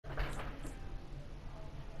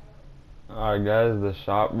Alright guys, the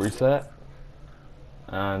shop reset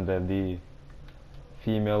and the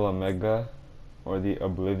female Omega or the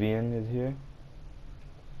Oblivion is here.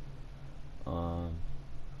 Um,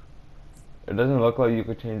 it doesn't look like you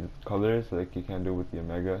could change its colors like you can do with the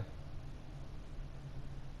Omega.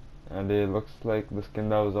 And it looks like the skin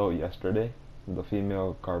that was out yesterday, the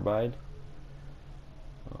female Carbide.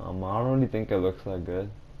 I don't really think it looks that good,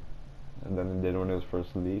 and then it did when it was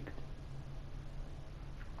first leaked.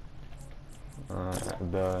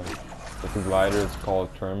 The glider is called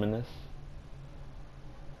Terminus.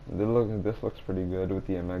 This looks pretty good with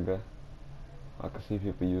the Omega. I can see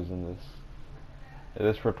people using this. It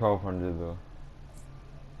is for 1200 though.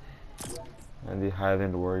 And the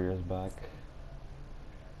Highland Warrior is back.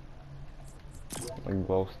 Like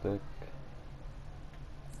glow stick.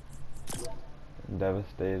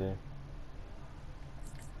 Devastator.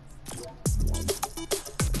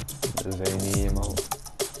 The Zany emote.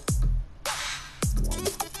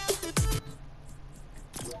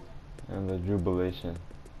 And the Jubilation.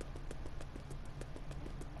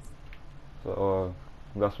 So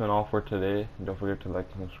that's been all for today. Don't forget to like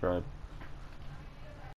and subscribe.